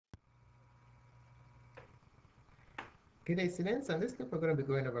Good day, students. On this clip, we're going to be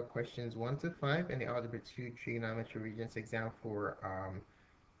going over questions 1 to 5 in the Algebra 2 Trigonometry Regents exam for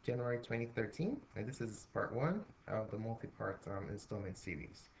January 2013. And this is part 1 of the multi-part installment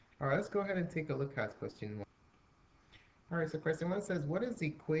series. All right, let's go ahead and take a look at question 1. All right, so question 1 says, what is the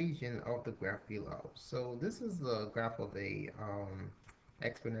equation of the graph below? So this is the graph of a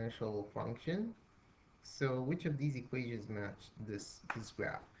exponential function. So which of these equations match this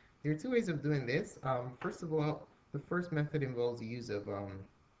graph? There are two ways of doing this. First of all, the first method involves the use of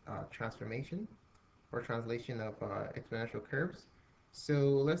transformation or translation of exponential curves. So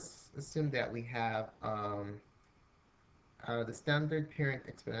let's assume that we have the standard parent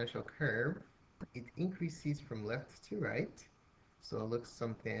exponential curve. It increases from left to right. So it looks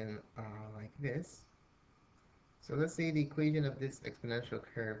something like this. So let's say the equation of this exponential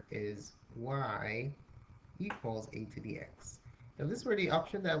curve is y equals a to the x. If this were the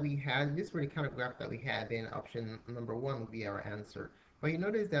option that we had, this were the kind of graph that we had, then option number 1 would be our answer. But you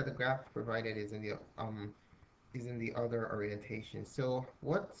notice that the graph provided is in the other orientation. So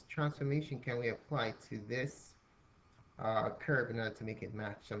what transformation can we apply to this curve in order to make it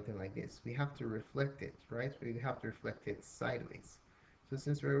match something like this? We have to reflect it, right? We have to reflect it sideways. So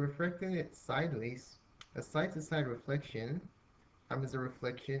since we're reflecting it sideways, a side-to-side reflection is a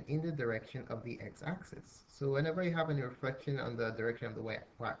reflection in the direction of the x-axis. So whenever you have any reflection on the direction of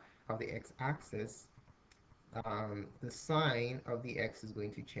the x-axis, the sign of the x is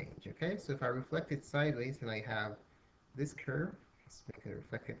going to change. Okay, so if I reflect it sideways and I have this curve, let's make a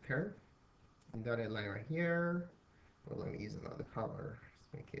reflected curve, and dotted line right here. Well, let me use another color.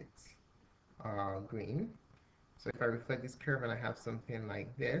 Let's make it green. So if I reflect this curve and I have something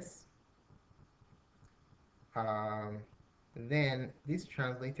like this, um, then this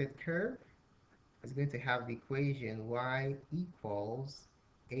translated curve is going to have the equation y equals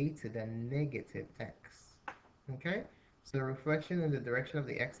a to the negative x. Okay? So reflection in the direction of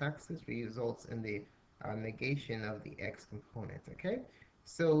the x-axis results in the negation of the x component. Okay?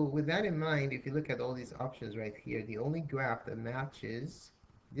 So with that in mind, if you look at all these options right here, the only graph that matches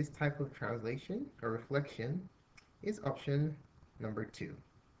this type of translation or reflection is option number 2.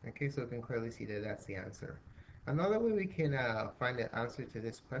 Okay, so we can clearly see that that's the answer. Another way we can find the answer to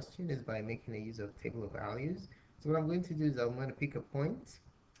this question is by making a use of table of values. So what I'm going to do is I'm going to pick a point.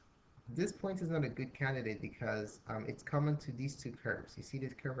 This point is not a good candidate because it's common to these two curves. You see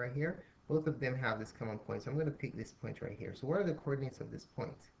this curve right here? Both of them have this common point. So I'm going to pick this point right here. So what are the coordinates of this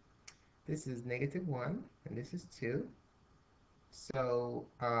point? This is -1 and this is 2. So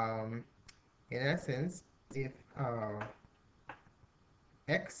in essence, if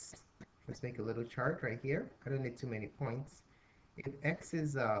x, let's make a little chart right here. I don't need too many points. If x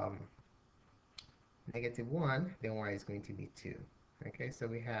is -1, then y is going to be 2. Okay, so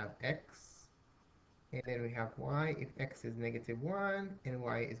we have x, and then we have y if x is -1, and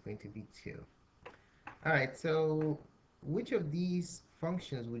y is going to be 2. All right, so which of these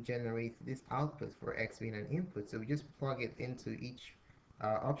functions would generate this output for x being an input? So we just plug it into each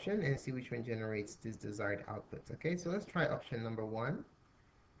option and see which one generates this desired output. Okay, so let's try option number 1.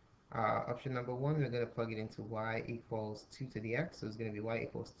 Option number 1, we're going to plug it into y equals 2 to the x, so it's going to be y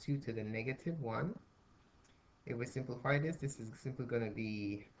equals 2 to the -1. If we simplify this, this is simply going to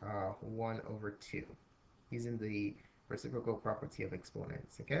be 1 over 2, using the reciprocal property of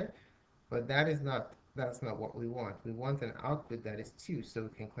exponents, okay? But that's not what we want. We want an output that is 2, so we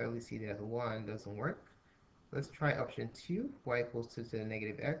can clearly see that 1 doesn't work. Let's try option 2, y equals 2 to the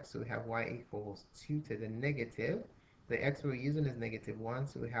negative x, so we have y equals 2 to the negative. The x we're using is -1,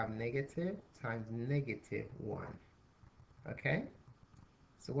 so we have negative times -1. Okay?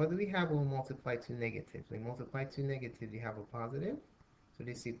 So what do we have when we multiply two negatives? When we multiply two negatives, you have a positive. So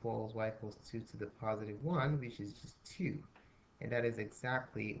this equals y equals 2 to the +1, which is just 2. And that is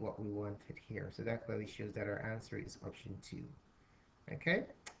exactly what we wanted here. So that clearly shows that our answer is option 2. Okay?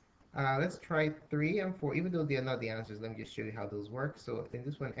 Let's try 3 and 4. Even though they are not the answers, let me just show you how those work. So in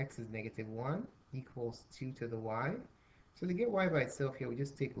this one, x is -1 equals 2 to the y. So to get y by itself here, we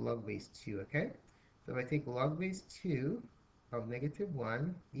just take log base 2, okay? So if I take log base 2 of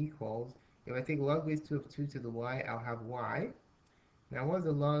 -1 equals, if I take log base 2 of 2 to the y, I'll have y. Now what's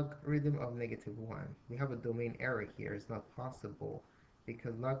the logarithm of -1? We have a domain error here. It's not possible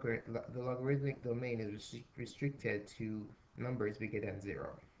because the logarithmic domain is restricted to numbers bigger than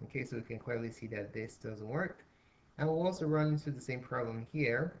 0. Okay, so we can clearly see that this doesn't work. And we'll also run into the same problem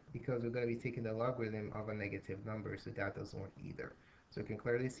here because we're going to be taking the logarithm of a negative number, so that doesn't work either. So we can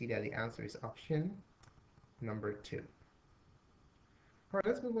clearly see that the answer is option number 2. All right,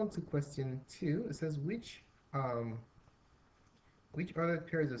 let's move on to question 2. It says which ordered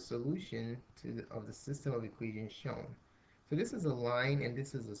pair is a solution of the system of equations shown? So this is a line and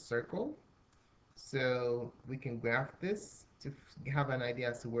this is a circle. So we can graph this to have an idea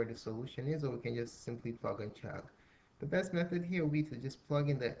as to where the solution is, or we can just simply plug and chug. The best method here will be to just plug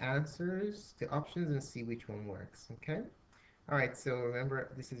in the answers to options and see which one works, okay? All right, so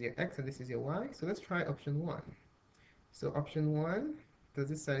remember, this is your x and this is your y. So let's try option 1. So option 1, does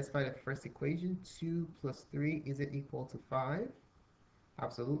this satisfy the first equation? 2 plus 3, is it equal to 5?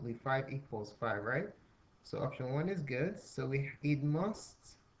 Absolutely, 5 equals 5, right? So option 1 is good. So the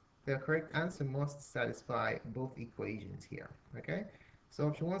correct answer must satisfy both equations here, okay? So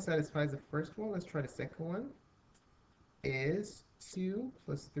option 1 satisfies the first one. Let's try the second one. Is 2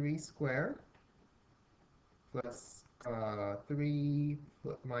 plus 3 squared plus 3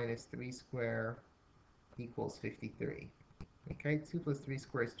 minus 3 squared equals 53. Okay, 2 plus 3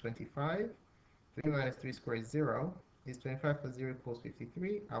 squared is 25. 3 minus 3 squared is 0. Is 25 plus 0 equals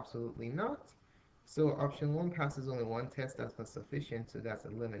 53? Absolutely not. So option 1 passes only one test. That's not sufficient, so that's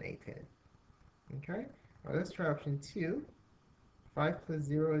eliminated. Okay, all right, let's try option 2. 5 plus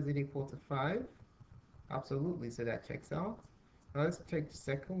 0, is it equal to 5? Absolutely, so that checks out. Now let's check the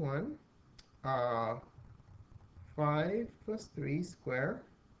second one. 5 plus 3 squared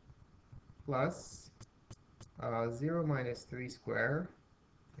plus 0 minus 3 squared,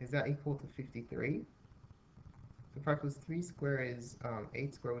 is that equal to 53? So 5 plus 3 squared is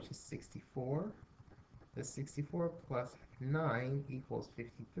 8 squared, which is 64. The 64 plus 9 equals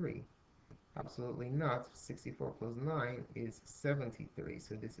 53. Absolutely not. 64 plus 9 is 73,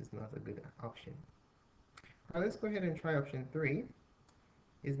 so this is not a good option. All right, let's go ahead and try option 3.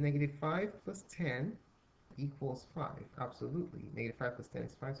 Is negative 5 plus 10 equals 5? Absolutely. Negative 5 plus 10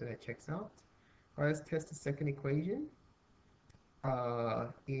 is 5, so that checks out. All right, let's test the second equation.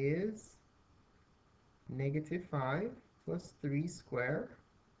 Is negative 5 plus 3 squared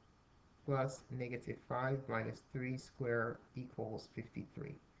plus negative 5 minus 3 squared equals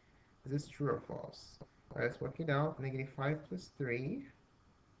 53. Is this true or false? All right, let's work it out. Negative 5 plus 3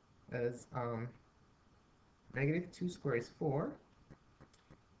 is negative 2 squared is 4.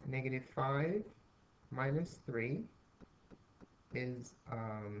 Negative 5 minus 3 is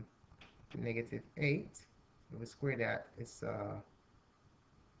negative 8. If we square that,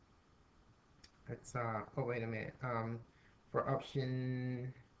 oh, wait a minute. For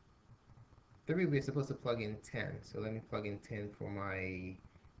option 3, we're supposed to plug in 10. So let me plug in 10 for my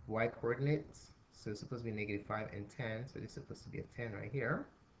y coordinates. So it's supposed to be negative 5 and 10. So this is supposed to be a 10 right here.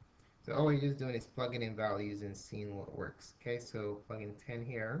 So all we're just doing is plugging in values and seeing what works. Okay, so plug in 10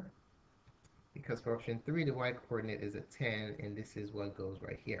 here. Because for option 3, the y coordinate is a 10, and this is what goes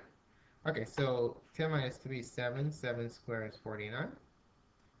right here. Okay, so 10 minus 3 is 7. 7 squared is 49.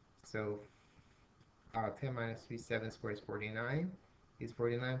 So 10 minus 3, 7 squared is 49. Is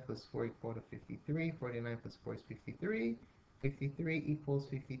 49 plus 4 equal to 53? 49 plus 4 is 53. 53 equals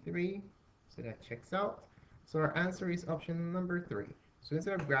 53. So that checks out. So our answer is option number 3. So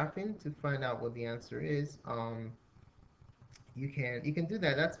instead of graphing to find out what the answer is, you can do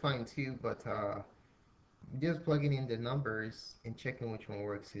that. That's fine too, but just plugging in the numbers and checking which one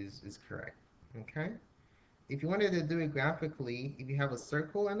works is correct. Okay. If you wanted to do it graphically, if you have a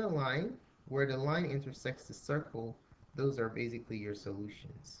circle and a line, where the line intersects the circle, those are basically your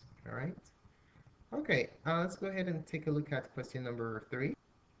solutions. All right. Okay, let's go ahead and take a look at question number 3.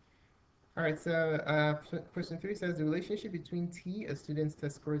 All right, so question 3 says the relationship between T, a student's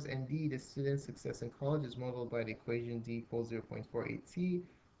test scores, and D, the student's success in college, is modeled by the equation D equals 0.48T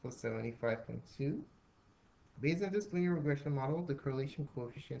plus 75.2. Based on this linear regression model, the correlation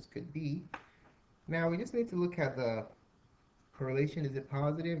coefficients could be. Now we just need to look at the correlation. Is it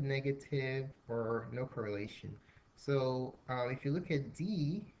positive, negative, or no correlation? So if you look at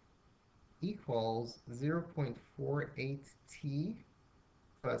D equals 0.48T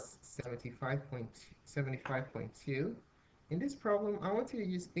plus 75.2. In this problem, I want you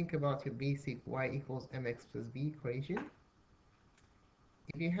to just think about your basic y equals mx plus b equation.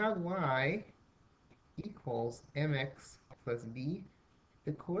 If you have y equals mx plus b,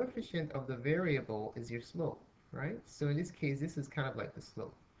 the coefficient of the variable is your slope, right? So in this case, this is kind of like the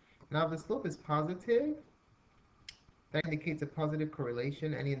slope. Now, if the slope is positive, that indicates a positive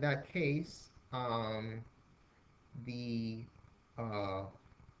correlation, and in that case, the uh,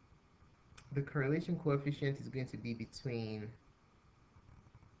 the correlation coefficient is going to be between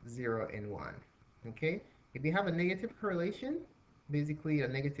 0 and 1. Okay? If you have a negative correlation, basically a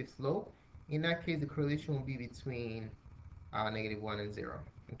negative slope, in that case, the correlation will be between negative 1 and 0.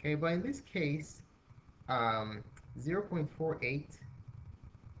 Okay? But in this case, 0.48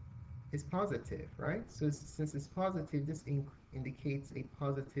 is positive, right? So since it's positive, this indicates a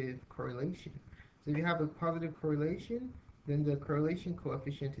positive correlation. So if you have a positive correlation, then the correlation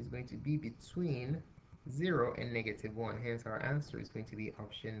coefficient is going to be between 0 and -1. Hence, our answer is going to be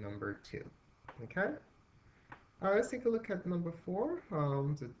option number 2. Okay? All right, let's take a look at number 4.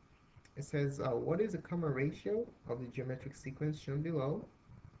 It says, what is the common ratio of the geometric sequence shown below?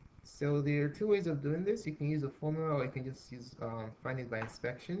 So there are two ways of doing this. You can use a formula, or you can just use find it by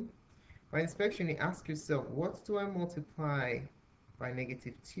inspection. By inspection, you ask yourself, what do I multiply by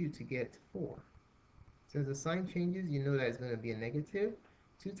 -2 to get 4? Since the sign changes, you know that it's going to be a negative.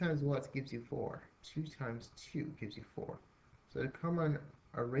 2 times what gives you 4? 2 times 2 gives you 4. So the common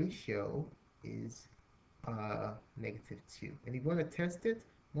ratio is -2. And if you want to test it,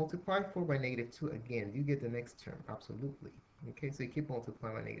 multiply 4 by -2 again. You get the next term, absolutely. Okay, so you keep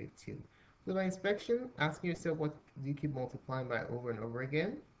multiplying by -2. So by inspection, asking yourself what do you keep multiplying by over and over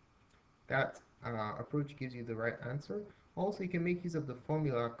again, that approach gives you the right answer. Also, you can make use of the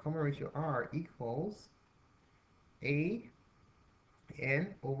formula common ratio R equals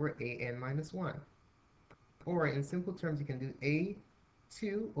A(n) over A(n minus 1). Or in simple terms, you can do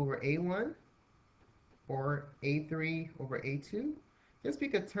A2 over A1 or A3 over A2. Just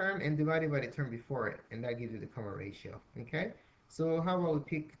pick a term and divide it by the term before it, and that gives you the common ratio. Okay? So how about we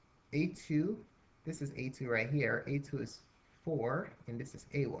pick A2? This is A2 right here. A2 is 4, and this is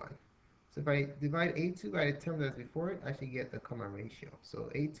A1. So if I divide A2 by the term that's before it, I should get the common ratio. So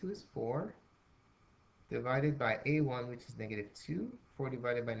A2 is 4 divided by A1, which is -2. 4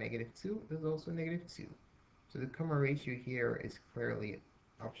 divided by -2 is also -2. So the common ratio here is clearly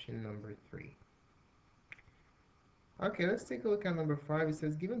option number 3. Okay, let's take a look at number 5. It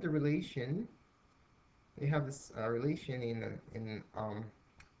says, given the relation, we have this relation in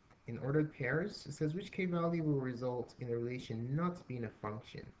ordered pairs. It says, which k-value will result in a relation not being a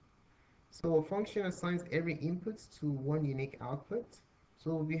function? So a function assigns every input to one unique output.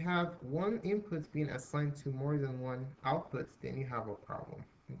 So if you have one input being assigned to more than one output, then you have a problem.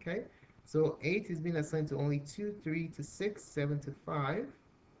 Okay? So 8 is being assigned to only 2, 3 to 6, 7 to 5.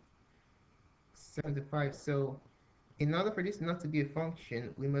 7 to 5. So in order for this not to be a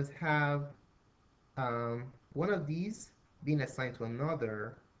function, we must have one of these being assigned to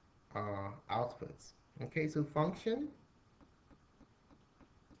another output. Okay, so function,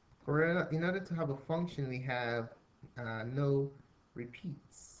 in order to have a function, we have no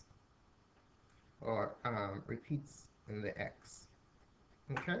repeats or repeats in the x.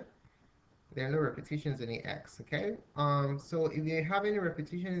 Okay, there are no repetitions in the x. Okay, so if you have any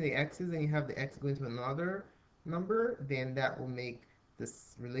repetition in the x's and you have the x going to another number, then that will make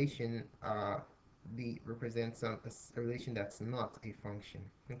this relation represent a relation that's not a function.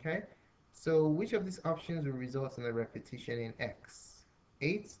 Okay, so which of these options will result in a repetition in x?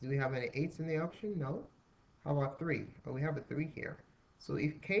 8, do we have any 8s in the option? No. How about 3? Oh, we have a 3 here. So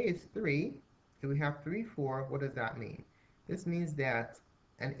if k is 3, if we have 3, 4, what does that mean? This means that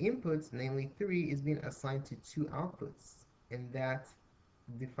an input, namely 3, is being assigned to 2 outputs, and that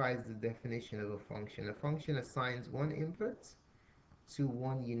defies the definition of a function. A function assigns one input to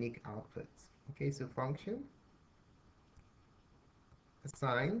one unique output. Okay, so function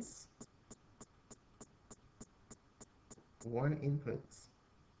assigns one input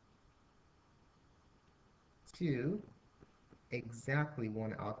to exactly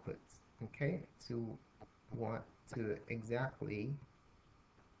one output. Okay, to exactly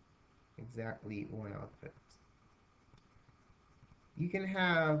one output. You can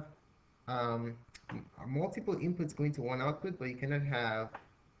have multiple inputs going to one output, but you cannot have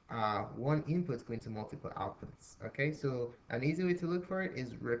one input going to multiple outputs. Okay, so an easy way to look for it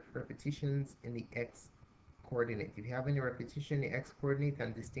is repetitions in the x coordinate. If you have any repetition in the x coordinate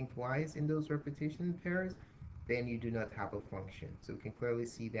and distinct y's in those repetition pairs, then you do not have a function. So we can clearly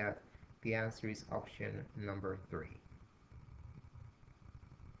see that the answer is option number 3.